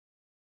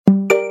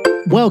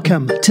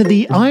Welcome to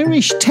the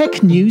Irish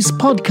Tech News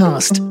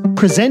Podcast,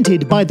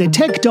 presented by the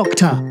Tech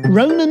Doctor,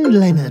 Ronan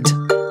Leonard.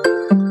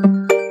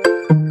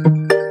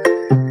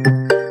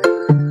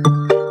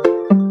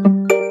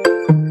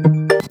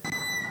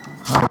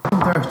 Hi,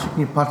 welcome to our Tech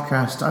News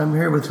Podcast. I'm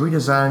here with Rita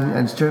Zhang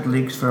and Stuart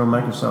Leeks from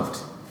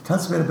Microsoft. Tell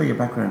us a bit about your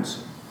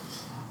backgrounds.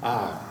 Do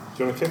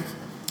you want to kick?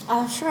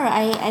 Sure.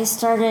 I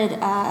started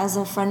as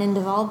a front-end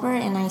developer,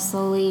 and I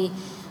slowly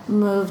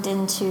moved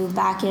into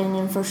back-end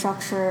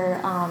infrastructure,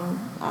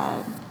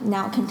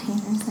 now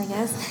containers, I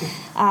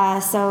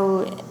guess.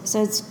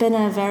 So it's been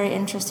a very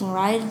interesting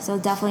ride. So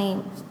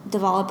definitely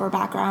developer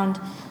background,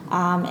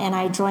 and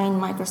I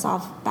joined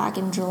Microsoft back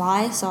in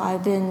July. So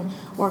I've been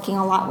working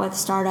a lot with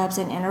startups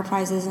and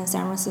enterprises in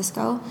San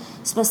Francisco,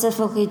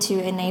 specifically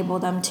to enable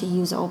them to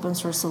use open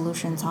source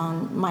solutions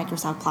on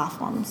Microsoft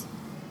platforms.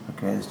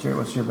 Okay, Stuart,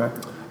 what's your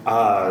background?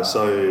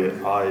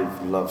 So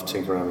I've loved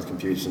tinkering around with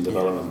computers and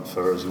development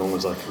for as long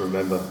as I can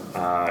remember.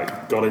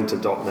 Got into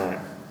 .NET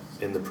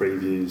in the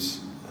previews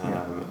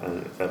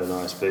at an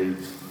ISV.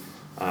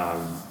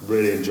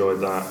 Really enjoyed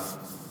that.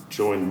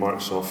 Joined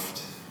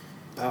Microsoft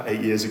about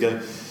 8 years ago,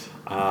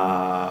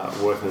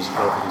 working as a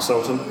developer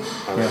consultant,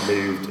 and then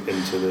moved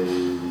into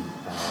the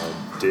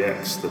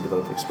DX, the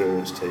developer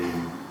experience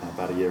team,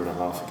 about a year and a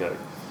half ago.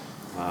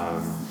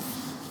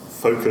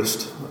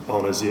 Focused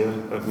on Azure,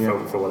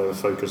 for whatever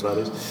focus that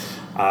is,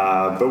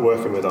 but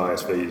working with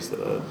ISVs that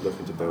are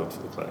looking to build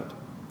for the cloud.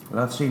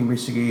 Well, I've seen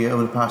recently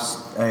over the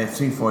past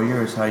 3-4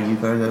 years how you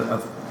guys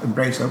have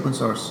embraced open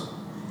source.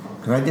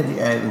 Because I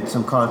did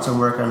some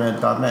work on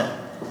 .NET,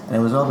 and it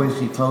was all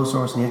basically closed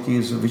source, and you had to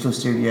use Visual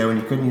Studio, and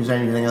you couldn't use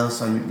anything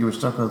else, and you were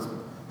stuck with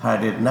how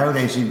it did.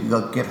 Nowadays, you've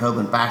got GitHub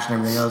and Bash and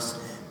everything else,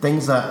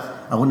 things that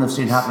I wouldn't have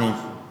seen happening.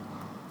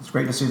 It's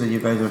great to see that you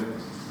guys are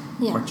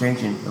we're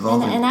changing,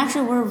 evolving. And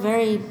actually, we're a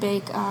very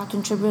big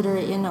contributor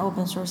in the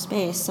open source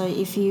space. So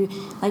if you,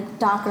 like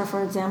Docker,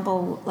 for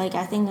example,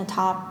 I think the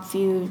top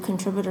few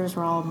contributors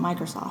were all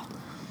Microsoft.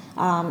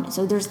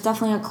 So there's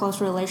definitely a close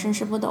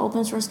relationship with the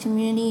open source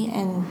community,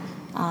 and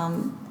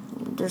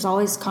there's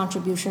always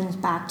contributions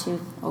back to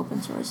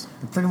open source.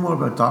 Tell me more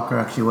about Docker,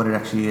 actually, what it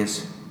actually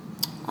is.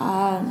 You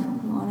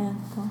want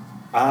to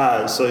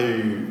go? So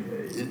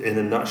in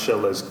a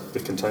nutshell, there's the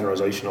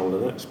containerization on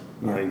Linux.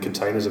 And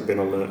containers have been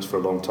on Linux for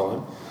a long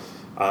time.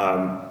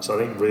 So I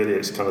think really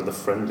it's kind of the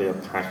friendlier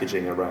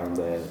packaging around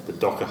there. The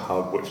Docker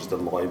Hub, which is the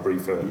library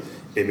for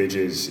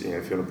images, if you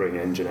want to bring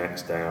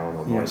Nginx down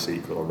or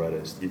MySQL or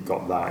Redis, you've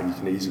got that, and you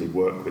can easily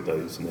work with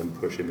those and then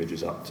push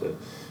images up to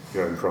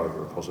your own private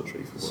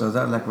repository. So is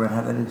that like Red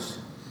Hat Linux?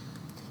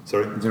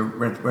 Sorry? The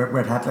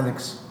Red Hat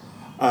Linux?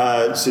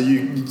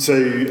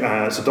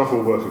 So Docker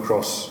will work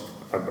across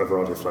a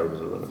variety of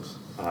flavors of Linux,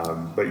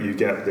 but you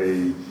get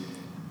the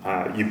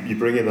you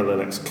bring in the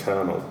Linux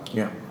kernel,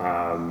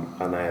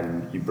 and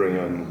then you bring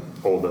in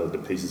all the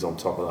pieces on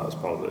top of that as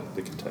part of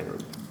the container.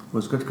 It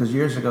was good because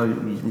years ago you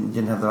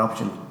didn't have that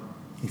option.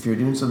 If you're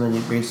doing something,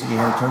 you basically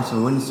had a choice of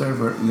a Windows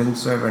server, Linux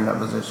server, and that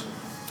was it.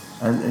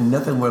 And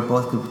nothing where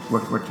both could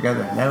work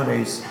together.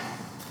 Nowadays,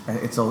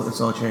 it's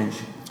all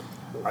changed.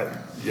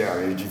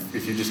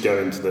 If you just go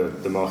into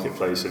the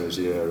marketplace in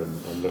Azure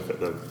and look at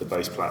the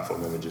base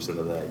platform images that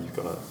are there,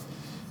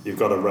 you've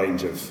got a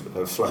range of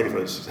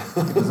flavors.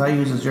 Because I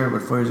used Azure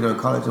about 4 years ago in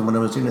college, and when I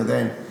was doing it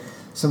then,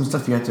 some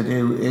stuff you had to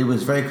do, it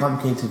was very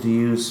complicated to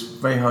use,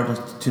 very hard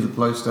to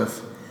deploy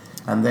stuff.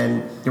 And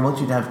then they want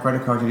you to have a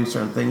credit card to do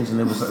certain things, and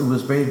it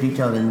was very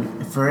detailed,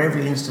 and for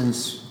every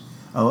instance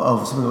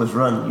of something that was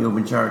run, you've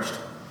been charged.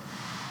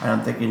 And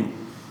I'm thinking,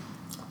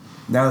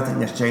 now I think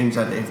that's changed,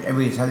 that if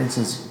every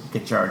instance you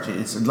get charged,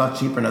 it's a lot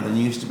cheaper now than it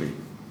used to be.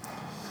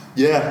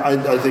 Yeah,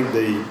 I think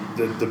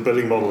the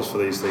billing models for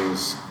these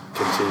things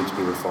continue to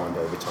be refined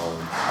over time.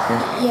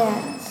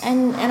 Yeah,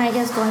 and I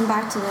guess going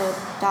back to the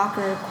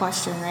Docker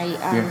question, right?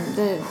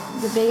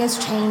 The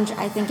biggest change,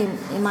 I think,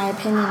 in my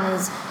opinion,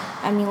 is,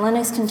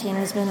 Linux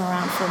containers been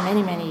around for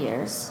many, many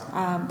years.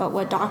 But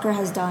what Docker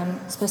has done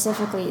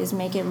specifically is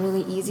make it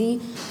really easy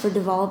for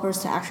developers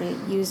to actually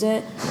use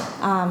it,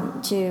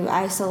 to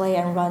isolate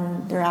and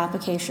run their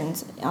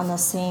applications on the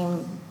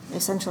same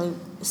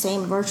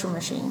virtual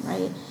machine,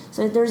 right?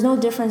 So there's no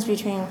difference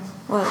between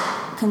what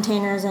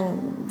containers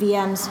and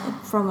VMs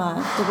from a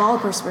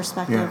developer's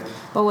perspective.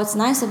 But what's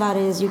nice about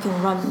it is you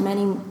can run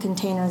many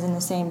containers in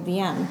the same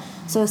VM.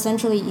 So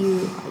essentially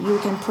you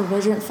can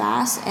provision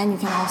fast, and you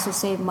can also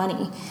save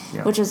money,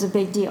 which is a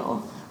big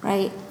deal,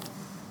 right?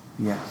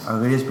 Yeah,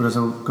 it is,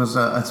 because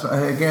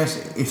I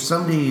guess if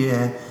somebody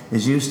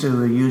is used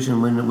to using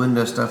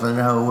Windows stuff and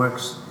they know how it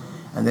works,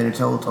 and then it's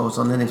told it's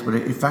on Linux, but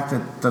the fact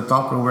that the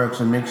Docker works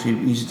and makes you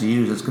easy to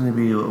use, it's going to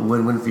be a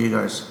win-win for you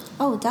guys.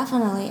 Oh,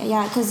 definitely,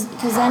 yeah, because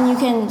then you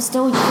can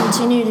still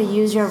continue to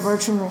use your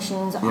virtual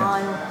machines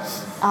on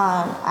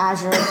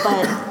Azure,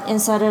 but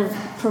instead of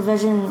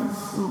provision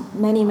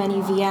many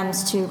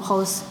VMs to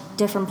host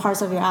different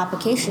parts of your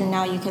application,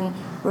 now you can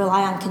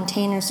rely on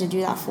containers to do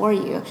that for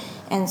you.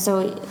 And so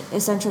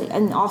essentially,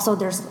 and also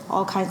there's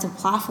all kinds of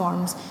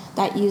platforms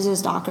that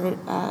uses Docker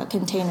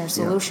container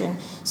solution.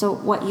 So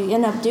what you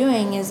end up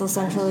doing is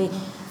essentially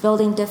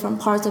building different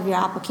parts of your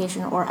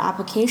application or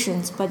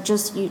applications, but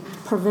just you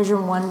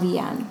provision one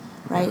VM,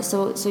 right?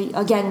 So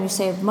again, you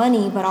save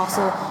money, but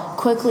also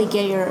quickly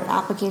get your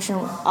application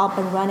up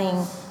and running,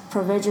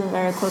 provision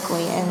very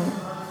quickly,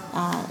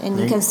 and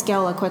you can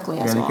scale it quickly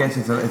as well. And I guess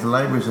if the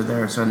libraries are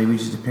there, so only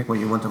just to pick what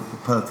you want to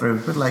pull through.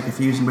 But like if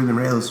you're using Ruby on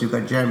Rails, you've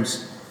got gems,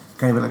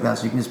 kind of like that,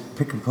 so you can just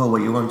pick and pull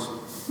what you want,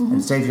 and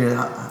it saves you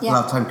a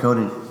lot of time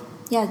coding.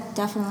 Yeah,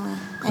 definitely.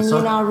 And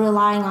you're not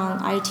relying on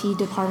IT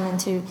department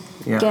to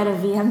get a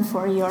VM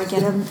for you or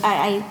get a.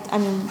 I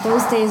mean,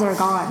 those days are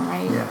gone,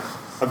 right? Yeah.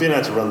 I've been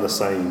able to run the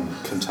same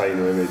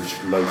container image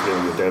locally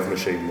on your dev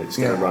machine that's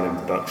going to run in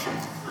production.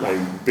 Like,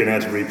 being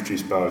able to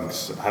reproduce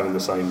bugs, having the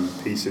same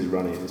pieces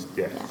running is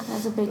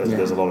that's a big.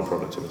 There's a lot of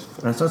productivity.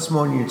 And I thought this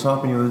morning you were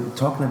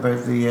talking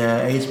about the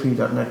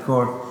ASP.NET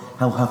Core,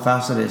 how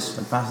fast it is,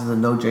 and faster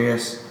than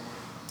Node.js.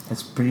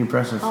 It's pretty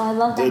impressive. Oh, I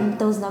love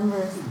those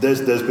numbers.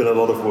 There's been a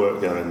lot of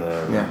work going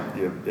there.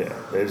 Yeah.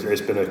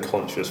 It's been a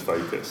conscious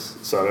focus.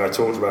 So I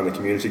talked around the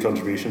community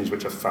contributions,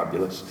 which are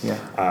fabulous. Yeah.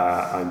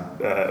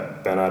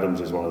 And Ben Adams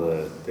is one of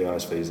the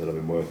ISVs that I've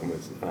been working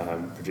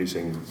with,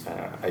 producing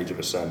Age of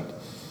Ascent.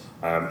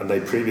 And they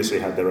previously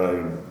had their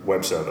own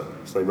web server.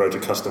 So they wrote a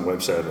custom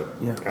web server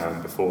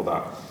before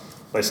that.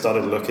 They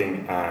started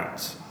looking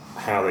at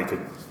how they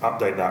could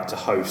update that to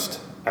host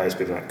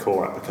ASP.NET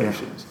Core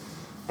applications.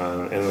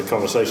 In the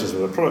conversations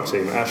with the product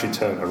team, it actually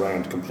turned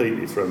around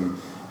completely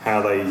from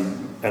how they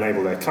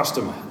enable their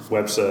custom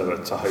web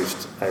server to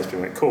host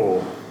ASP.NET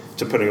Core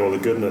to putting all the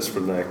goodness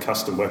from their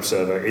custom web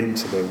server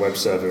into the web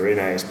server in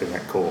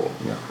ASP.NET Core.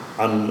 Yeah.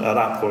 And at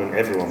that point,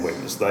 everyone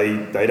wins. They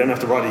don't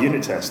have to write a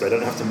unit test. They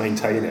don't have to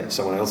maintain it.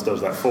 Someone else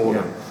does that for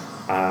them.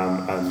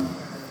 And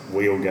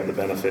we all get the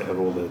benefit of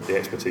all the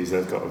expertise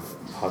they've got of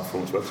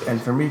high-performance web servers.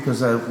 And for me,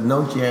 because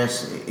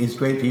Node.js is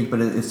great to use,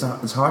 but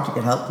it's hard to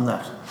get help in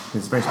that.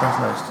 It's very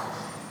specialised.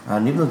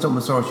 And even though it's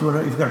open source, if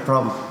you've got a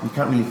problem, you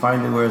can't really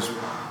find it, whereas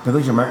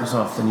because you're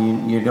Microsoft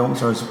and you're the open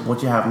source,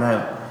 what you have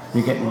now,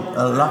 you're getting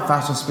a lot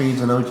faster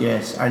speeds on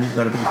Node.js, and you've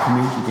got a big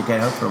community to get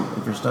help from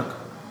if you're stuck.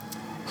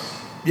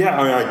 Yeah,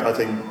 I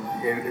think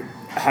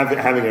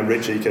having a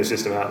rich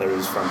ecosystem out there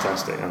is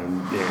fantastic. And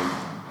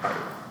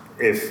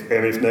if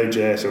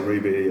Node.js or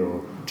Ruby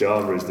or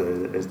Java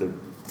is the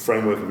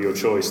framework of your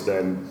choice,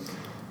 then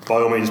by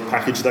all means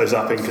package those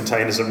up in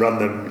containers and run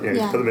them.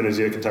 Put them in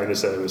Azure Container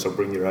Service or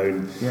bring your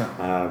own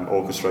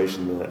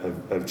orchestration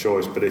of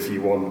choice. But if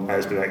you want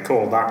ASP.NET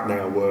Core, that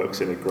now works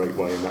in a great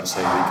way in that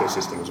same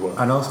ecosystem as well.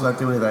 And also like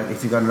doing that,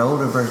 if you've got an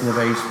older version of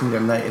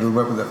ASP.NET, it'll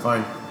work with it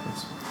fine.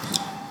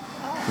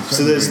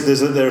 So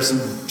there are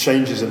some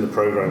changes in the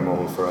program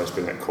model for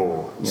ASP.NET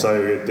Core. Yeah.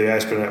 So the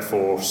ASP.NET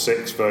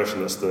 4.6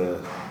 version, that's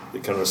the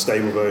kind of a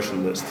stable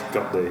version that's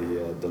got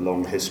the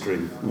long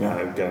history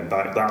going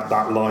back.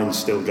 That line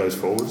still goes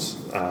forwards.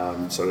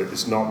 So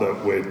it's not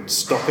that we're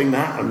stopping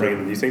that and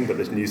bringing a new thing, but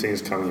this new thing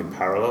is coming in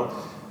parallel,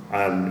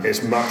 and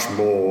it's much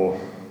more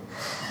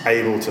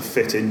able to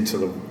fit into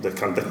the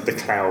kind of the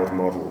cloud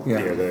model,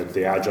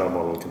 the agile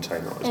model,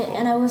 containerized model.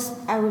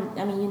 And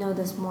I mean, you know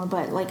this more,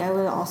 but like I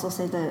would also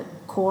say the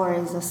core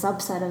is a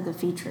subset of the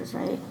features,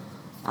 right?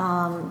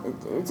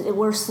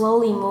 We're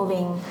slowly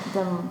moving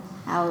them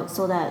out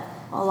so that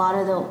a lot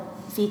of the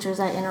features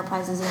that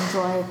enterprises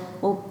enjoy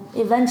will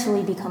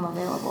eventually become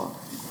available.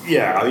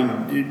 Yeah, I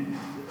mean,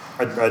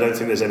 I don't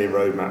think there's any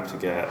roadmap to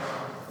get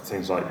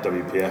things like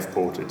WPF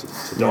ported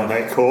to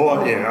 .NET Core.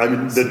 I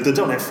mean,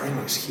 the .NET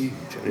framework is huge.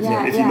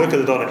 If you look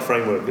at the .NET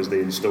framework as the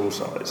install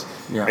size,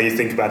 and you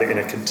think about it in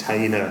a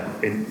container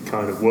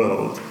kind of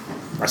world,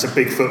 that's a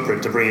big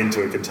footprint to bring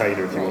into a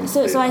container if you want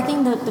to do So I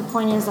think the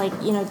point is, like,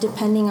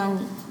 depending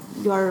on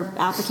your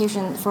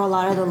application, for a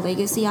lot of the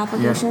legacy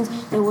applications,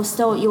 you will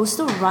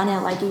still run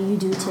it like you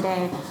do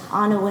today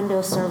on a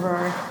Windows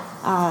server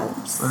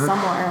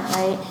somewhere,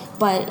 right?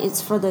 But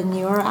it's for the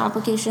newer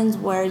applications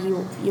where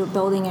you're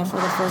building it for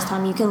the first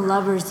time, you can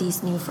leverage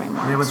these new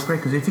frameworks. Yeah, it's great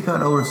because if you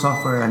got older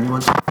software and you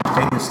want to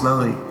update it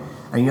slowly,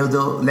 and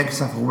the legacy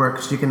software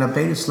works, you can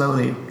update it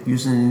slowly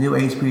using the new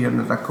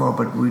ASP.NET Core,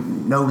 but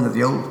knowing that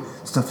the old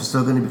stuff is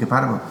still going to be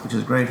compatible, which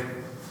is great.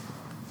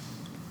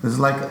 It's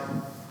like,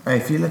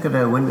 if you look at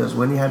Windows,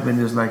 when you had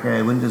Windows, like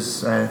Windows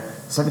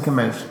 7 came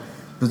out,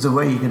 there's a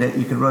way you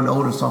could run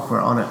older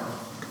software on it,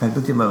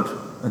 compatibility mode,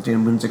 and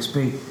in Windows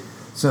XP.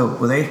 So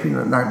with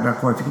ASP.NET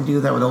Core, if you can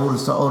do that with older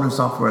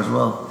software as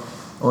well,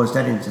 older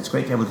settings, it's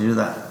great to be able to do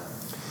that.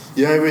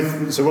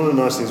 Yeah, so one of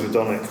the nice things with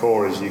 .NET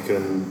Core is you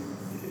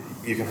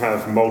can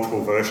have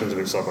multiple versions of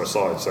it side by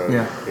side. So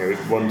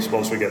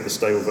once we get the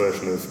stable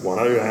version of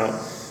 1.0 out,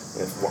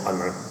 if, I don't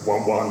know,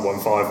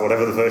 1.1, 1.5,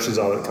 whatever the versions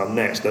are that come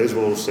next, those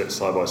will all sit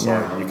side by side.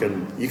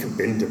 Yeah. You can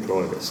bin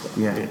deploy this stuff.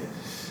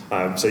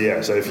 Yeah. So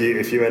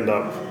if you end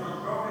up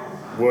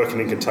working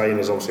in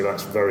containers, obviously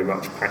that's very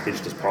much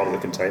packaged as part of the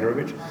container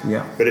image.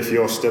 Yeah. But if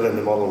you're still in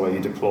the model where you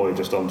deploy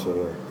just onto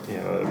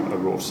a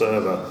raw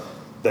server,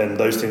 then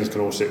those things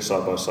can all sit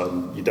side by side,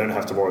 and you don't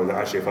have to worry that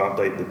actually if I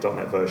update the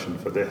 .NET version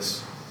for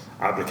this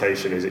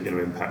application, is it going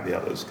to impact the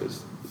others?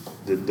 Because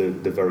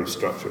the very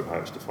structure of how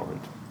it's defined.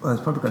 Well,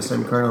 it's probably got the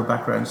same kernel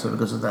background, so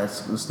because of that,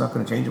 it's not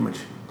going to change much.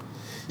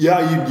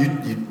 Yeah,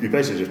 you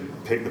basically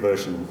just pick the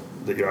version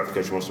that your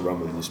application wants to run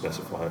with, and you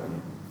specify it.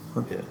 And,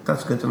 yeah.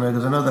 That's good to know,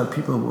 because I know that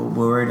people were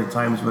worried at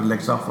times with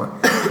like software,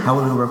 how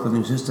will it work with the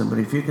new system? But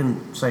if you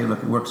can say,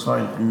 look, it works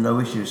fine and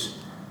no issues,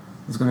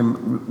 it's going to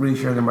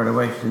reassure them right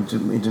away into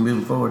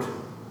moving forward.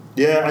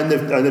 Yeah, and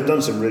they've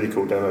done some really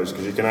cool demos,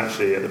 because you can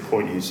actually, at the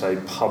point you say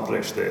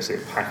publish this,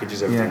 it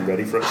packages everything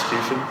ready for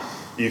execution.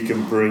 You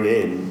can bring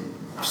in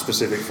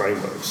specific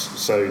frameworks.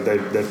 So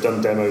they've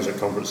done demos at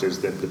conferences,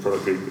 the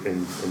product group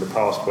in the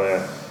past,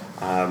 where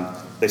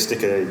they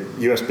stick a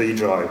USB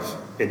drive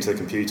into the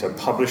computer,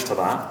 publish to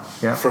that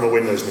from a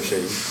Windows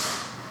machine,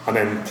 and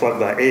then plug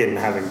that in,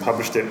 having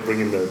published it,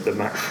 bring in the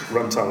Mac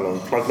runtime along,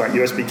 plug that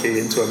USB key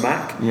into a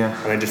Mac,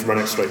 and then just run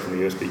it straight from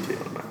the USB key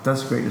on a Mac.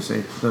 That's great to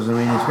see, because I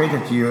mean it's great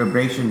that you're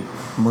embracing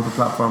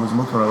multi-platforms,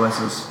 multiple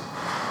OSs,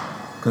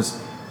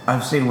 because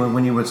I've seen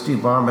when you were with Steve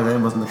Ballmer, that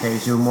wasn't the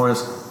case. You were more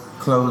just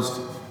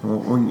closed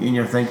in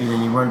your thinking,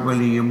 and you weren't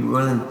really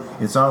willing,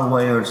 it's our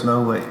way or it's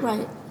no way.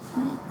 Right.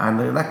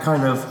 And that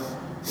kind of,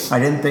 I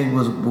didn't think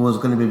was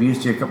going to be of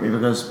use to your company,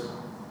 because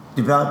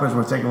developers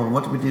were thinking, well,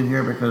 what do we do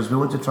here? Because we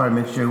want to try and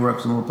make sure it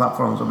works on all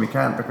platforms, but we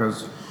can't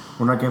because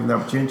we're not given the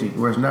opportunity.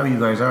 Whereas now you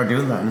guys are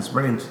doing that, and it's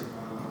brilliant.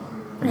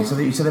 And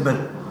you said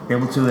about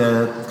being able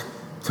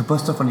to put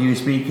stuff on the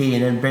USB key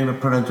and then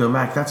put it into a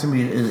Mac. That to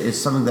me is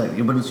something that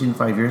you wouldn't have seen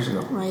 5 years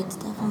ago. Right,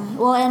 definitely.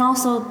 Well, and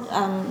also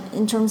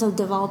in terms of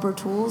developer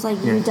tools, like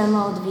you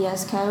demoed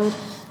VS Code,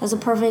 that's a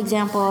perfect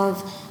example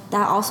of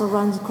that also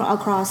runs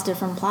across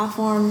different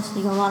platforms.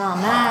 You can run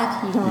on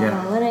Mac, you can run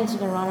on Linux, you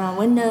can run on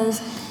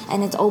Windows,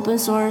 and it's open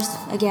source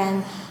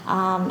again.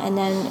 And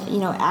then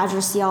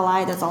Azure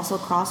CLI, that's also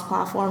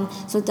cross-platform.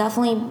 So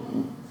definitely,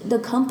 the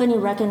company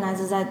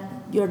recognizes that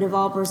your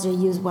developers to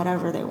use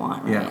whatever they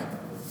want. Right? Yeah,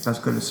 that's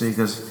good to see,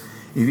 because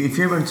if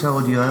you're being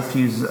told you have to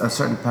use a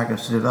certain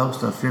package to develop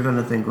stuff, you're going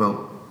to think,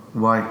 well,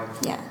 why?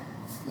 Yeah.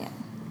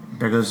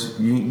 Because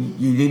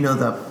you do know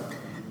that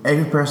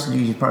every person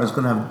using part is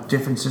going to have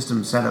different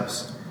system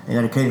setups, and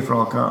you got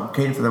to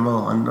cater for them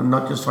all, and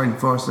not just try and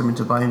force them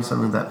into buying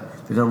something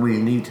that they don't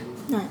really need.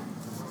 Right.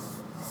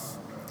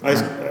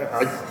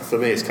 For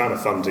me, it's kind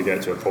of fun to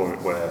get to a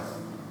point where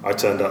I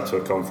turned up to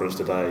a conference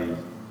today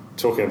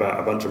talking about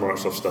a bunch of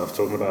Microsoft stuff,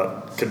 talking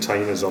about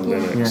containers on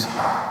Linux,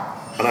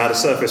 and I had a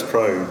Surface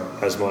Pro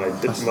as my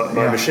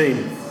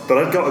machine, but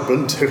I'd got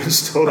Ubuntu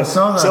installed. I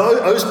saw that.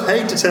 So I was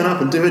paid to turn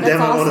up and do a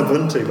demo awesome.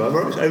 on Ubuntu,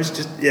 but I was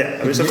just,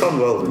 it's a fun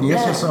world.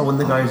 Yes, I saw when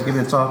the guy was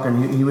giving a talk,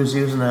 and he was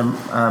using a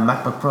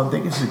MacBook Pro. I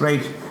think this is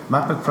great.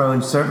 MacBook Pro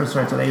and Surface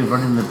right today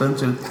running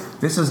Ubuntu.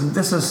 This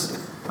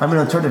is I'm in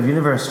an alternative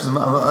universe, because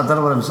I don't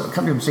know what I can't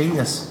believe I'm seeing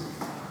this.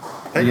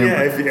 And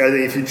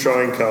if you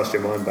try and cast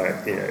your mind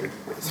back,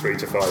 3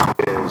 to 5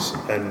 years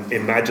and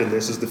imagine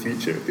this as the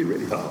future, it'd be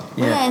really hard.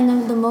 Yeah,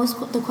 and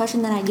the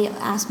question that I get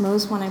asked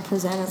most when I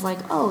present is like,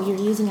 oh, you're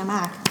using a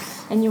Mac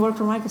and you work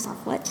for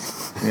Microsoft, what?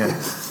 Yeah.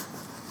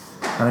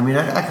 And I mean,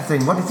 I can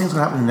think, what do you think is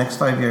going to happen in the next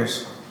 5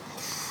 years?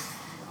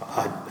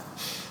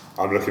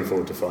 I'm looking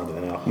forward to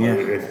finding out. Yeah.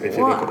 If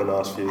you look at the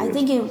last few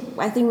years.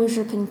 I think we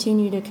should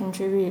continue to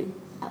contribute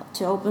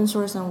to open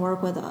source and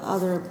work with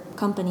other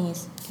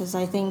companies, because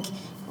I think,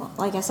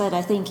 like I said,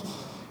 I think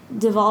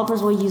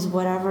developers will use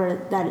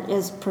whatever that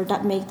is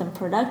make them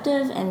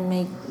productive and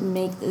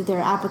make their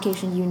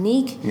application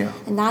unique. Yeah.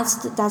 And that's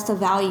the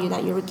value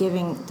that you're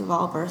giving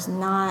developers.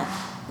 Not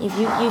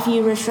if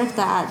you restrict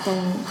that,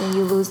 then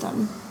you lose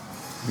them.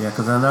 Yeah,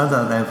 because I know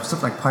that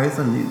stuff like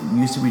Python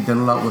used to be done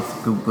a lot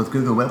with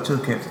Google Web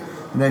Toolkit.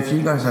 If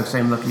you guys are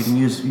saying, look, you can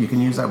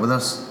use that with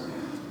us,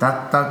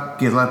 that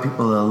gives a lot of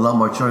people a lot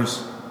more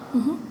choice.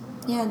 Mm-hmm.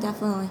 Yeah,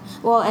 definitely.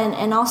 Well,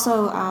 and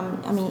also,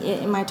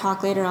 in my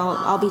talk later,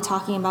 I'll be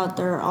talking about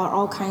there are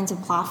all kinds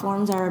of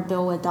platforms that are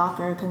built with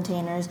Docker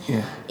containers.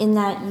 Yeah. In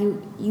that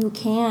you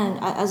can,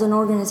 as an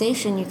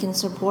organization, you can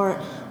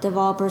support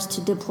developers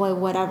to deploy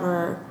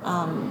whatever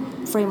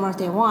framework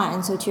they want.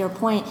 And so, to your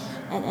point,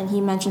 and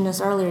he mentioned this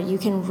earlier, you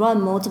can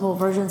run multiple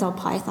versions of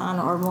Python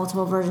or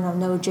multiple versions of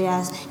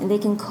Node.js, and they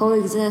can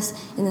coexist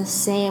in the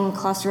same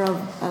cluster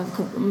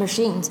of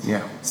machines.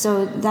 Yeah.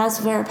 So that's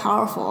very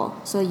powerful.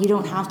 So you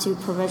don't have to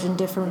provision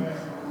different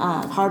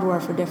hardware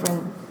for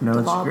different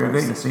developers. It's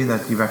great to see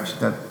that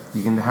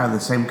you can have the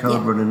same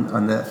code running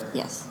on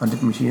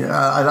different machines.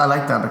 I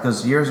like that,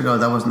 because years ago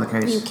that wasn't the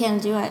case. You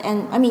can't do it,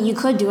 and you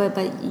could do it,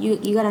 but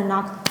you got to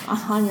knock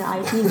on your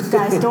IT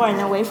guy's door and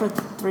then wait for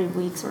 3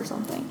 weeks or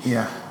something.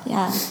 Yeah.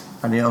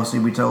 And also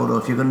we told,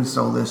 if you're going to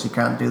install this, you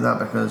can't do that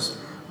because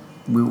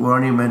we're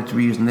only meant to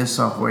be using this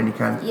software, and you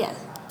can't. Yeah.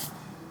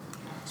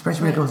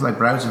 Especially when it comes to like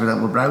browser, for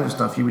example, browser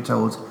stuff, you were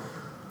told.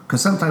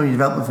 Because sometimes you're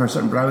developing for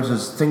certain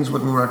browsers, things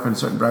wouldn't work on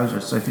certain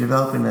browsers. So if you're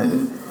developing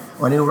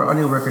I knew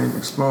working in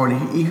Explorer,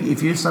 and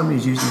if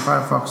somebody's using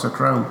Firefox or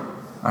Chrome,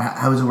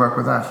 how does it work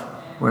with that?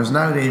 Whereas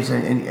nowadays,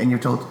 and you're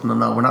told, no,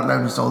 we're not allowed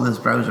to install this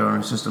browser on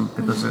our system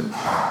because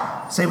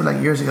same with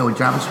like years ago with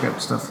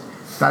JavaScript stuff,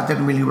 that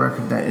didn't really work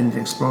in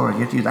Explorer. You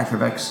had to use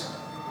ActiveX.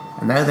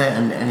 And now that,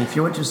 and if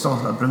you want to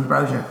install a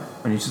browser,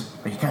 and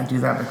you can't do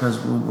that because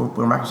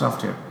we're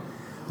Microsoft here.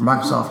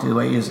 Microsoft, the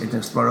way is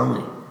Explorer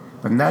only.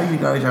 But now you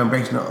guys are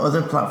embracing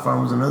other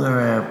platforms and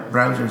other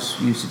browsers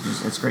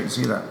usages. It's great to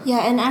see that.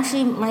 Yeah, and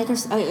actually,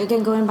 Microsoft,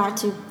 again, going back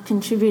to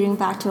contributing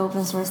back to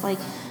open source, like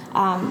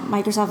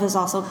Microsoft is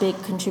also a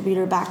big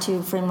contributor back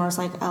to frameworks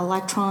like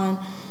Electron.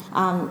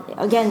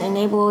 Again,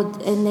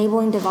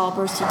 enabling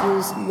developers to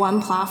use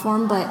one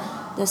platform, but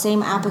the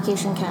same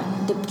application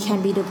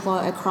can be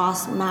deployed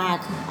across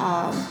Mac,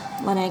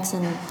 Linux,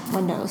 and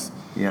Windows.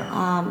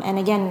 Yeah. And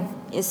again,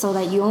 it's so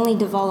that you only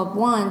develop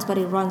once, but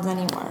it runs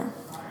anywhere.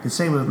 The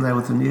same with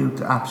the new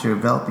apps you're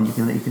developing. You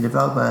can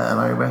develop an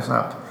iOS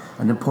app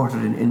and import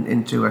it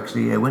into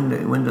actually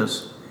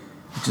Windows,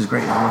 which is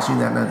great. I've seen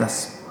that now.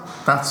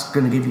 That's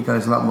going to give you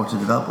guys a lot more to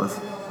develop with.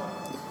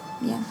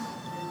 Yeah.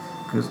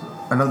 Because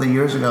I know that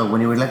years ago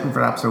when you were looking for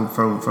apps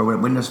for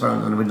Windows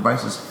phones and Windows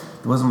devices,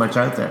 there wasn't much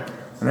out there.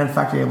 And then in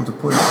fact you're able to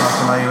put it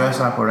across an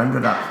iOS app or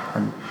Android app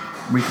and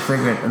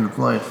reconfigure it and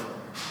deploy it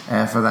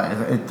for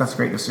that. That's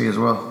great to see as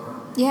well.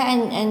 Yeah,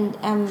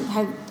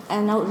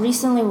 and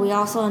recently we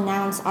also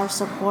announced our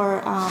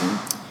support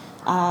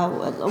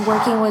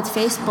working with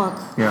Facebook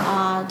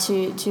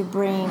to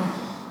bring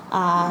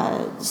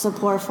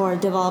support for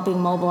developing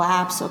mobile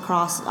apps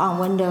across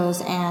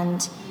Windows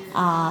and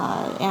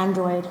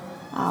Android,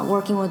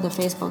 working with the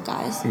Facebook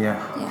guys. Yeah.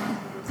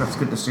 That's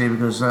good to see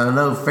because I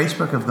know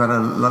Facebook have got a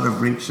lot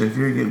of reach. So if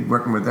you're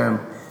working with them,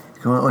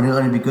 it can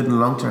only be good in the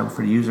long term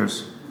for the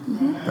users.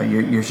 Mm-hmm. But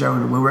you're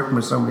showing we're working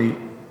with somebody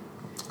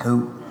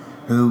who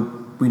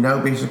we know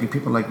basically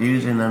people like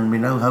using, and we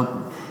know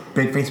how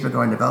big Facebook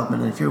are in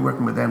development. And if you're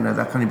working with them now,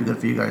 that can be good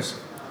for you guys.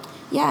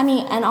 Yeah, I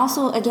mean, and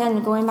also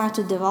again going back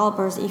to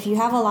developers, if you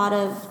have a lot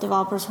of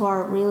developers who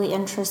are really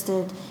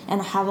interested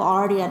and have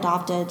already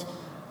adopted,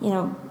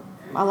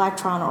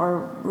 Electron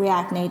or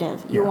React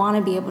Native, you want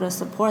to be able to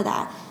support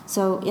that.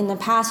 So in the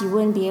past, you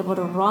wouldn't be able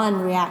to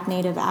run React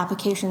Native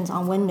applications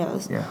on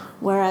Windows,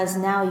 whereas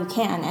now you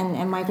can,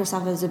 and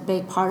Microsoft is a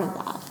big part of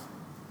that.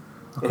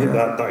 I think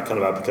that kind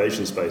of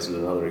application space is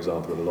another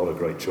example of a lot of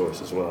great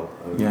choice as well.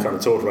 We kind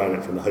of talked around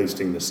it from the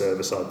hosting, the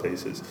server-side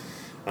pieces.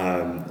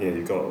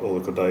 You've got all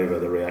the Cordova,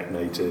 the React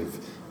Native.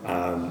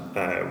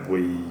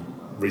 We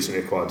recently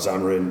acquired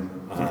Xamarin.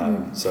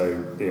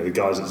 So the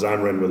guys at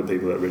Xamarin were the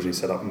people that originally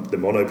set up the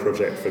Mono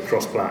project for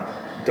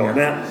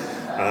crossplat.net.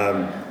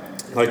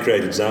 I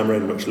created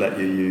Xamarin, which let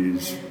you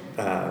use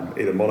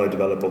either Mono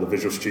Develop or the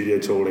Visual Studio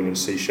tooling and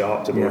C#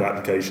 to build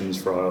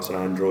applications for iOS and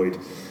Android.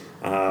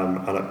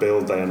 And at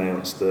Build, they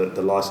announced that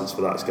the license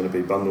for that is going to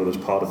be bundled as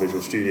part of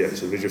Visual Studio.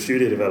 So Visual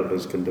Studio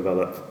developers can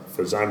develop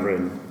for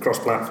Xamarin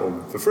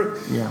cross-platform for free.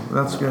 Yeah,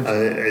 well, that's good.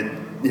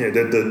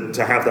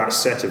 To have that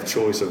set of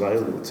choice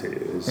available to you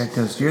is... Yeah,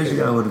 because years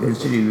ago with Visual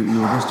Studio,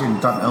 you were just doing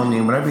 .NET only,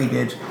 and whatever you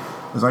did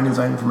was only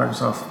designed for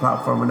Microsoft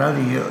platform. And now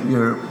that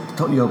you're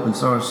totally open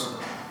source,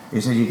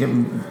 you said you give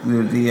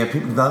the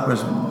people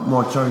developers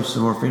more choice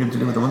and more freedom to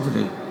do what they want to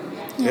do.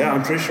 Yeah,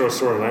 I'm pretty sure I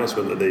saw an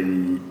announcement that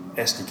the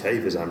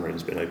SDK for Xamarin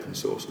has been open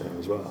source now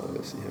as well.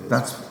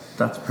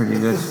 That's pretty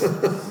good.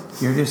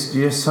 you're just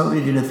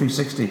totally doing a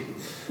 360.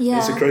 Yeah,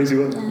 it's a crazy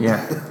one.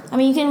 Yeah. I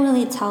mean, you can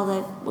really tell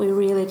that we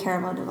really care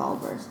about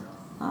developers.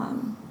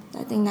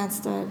 I think that's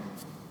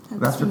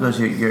because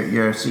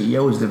your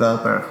CEO is a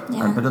developer,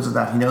 and because of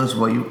that, he knows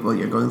what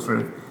you're going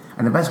through.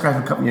 And the best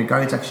graphic company, your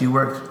guys actually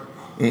worked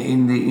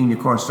in your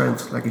core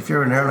strengths. Like if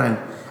you're an airline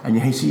and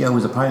your CEO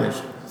is a pilot,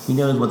 he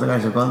knows what the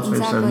guys have gone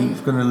through, so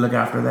he's going to look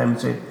after them and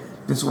say,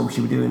 this is what we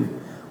should be doing.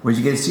 Whereas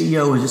you get a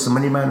CEO who's just a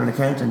money man or an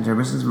accountant or a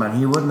businessman,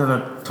 he wouldn't have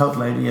a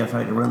total idea of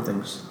how to run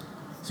things.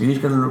 So he's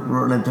going to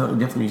run it totally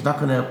differently. He's not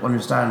going to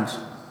understand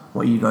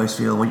what you guys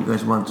feel, what you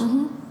guys want.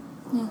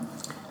 Mm-hmm. Yeah.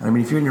 And I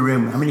mean, if you're in the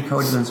room, how many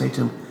coders are going to say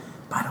to him,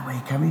 by the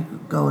way, can we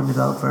go and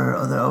develop for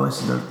other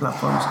OS and other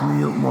platforms? Can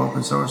we do more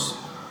open source?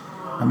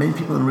 And many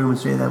people in the room would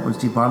say that when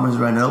Steve Ballmer's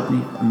around and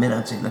openly admit,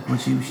 I'd say, look, we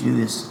should do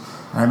this.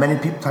 And many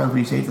times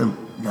we say to them,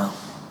 no.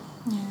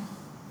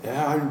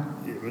 Yeah,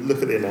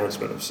 look at the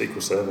announcement of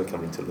SQL Server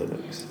coming to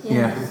Linux.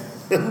 Yeah.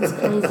 That's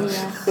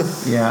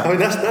crazy, yeah. I mean,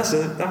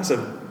 that's a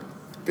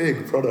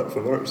big product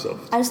for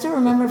Microsoft. I still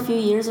remember a few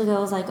years ago,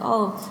 it was like,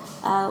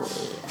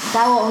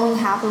 that will only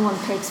happen when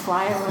pigs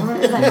fly. I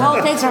remember it's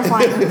like, pigs are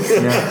flying.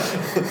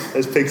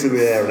 There's pigs in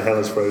the air and hell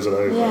is frozen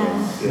over.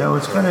 Yeah. No,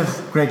 it's kind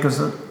of great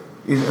because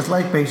it's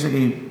like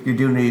basically you're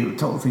doing a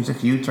total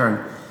 360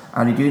 U-turn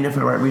and you're doing it for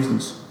the right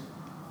reasons.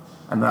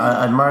 And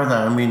I admire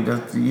that. I mean,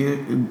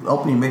 the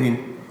opening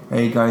meeting,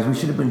 hey guys, we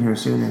should have been here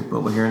sooner,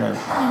 but we're here now.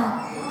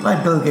 Yeah.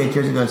 Like Bill Gates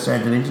years ago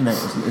said, the internet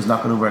is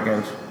not going to work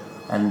out.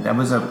 And that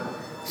was a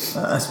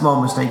small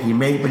mistake he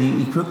made, but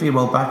he quickly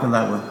rolled back on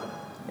that one.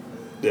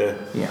 Yeah.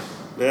 Yeah.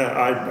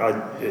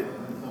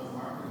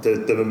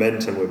 The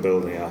momentum we're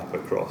building up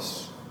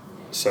across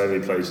so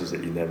many places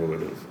that you never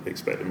would have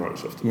expected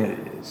Microsoft to be.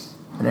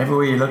 And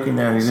everywhere you're looking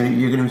now,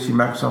 you're going to see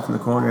Microsoft in the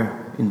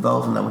corner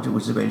involved in that, which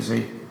is about to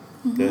see.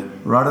 Mm-hmm. Yeah.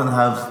 Rather than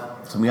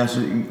have something else,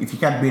 if you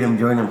can't beat them,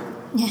 join them.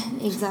 Yeah,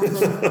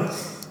 exactly.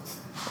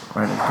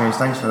 Right, okay,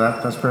 thanks for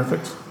that. That's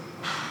perfect.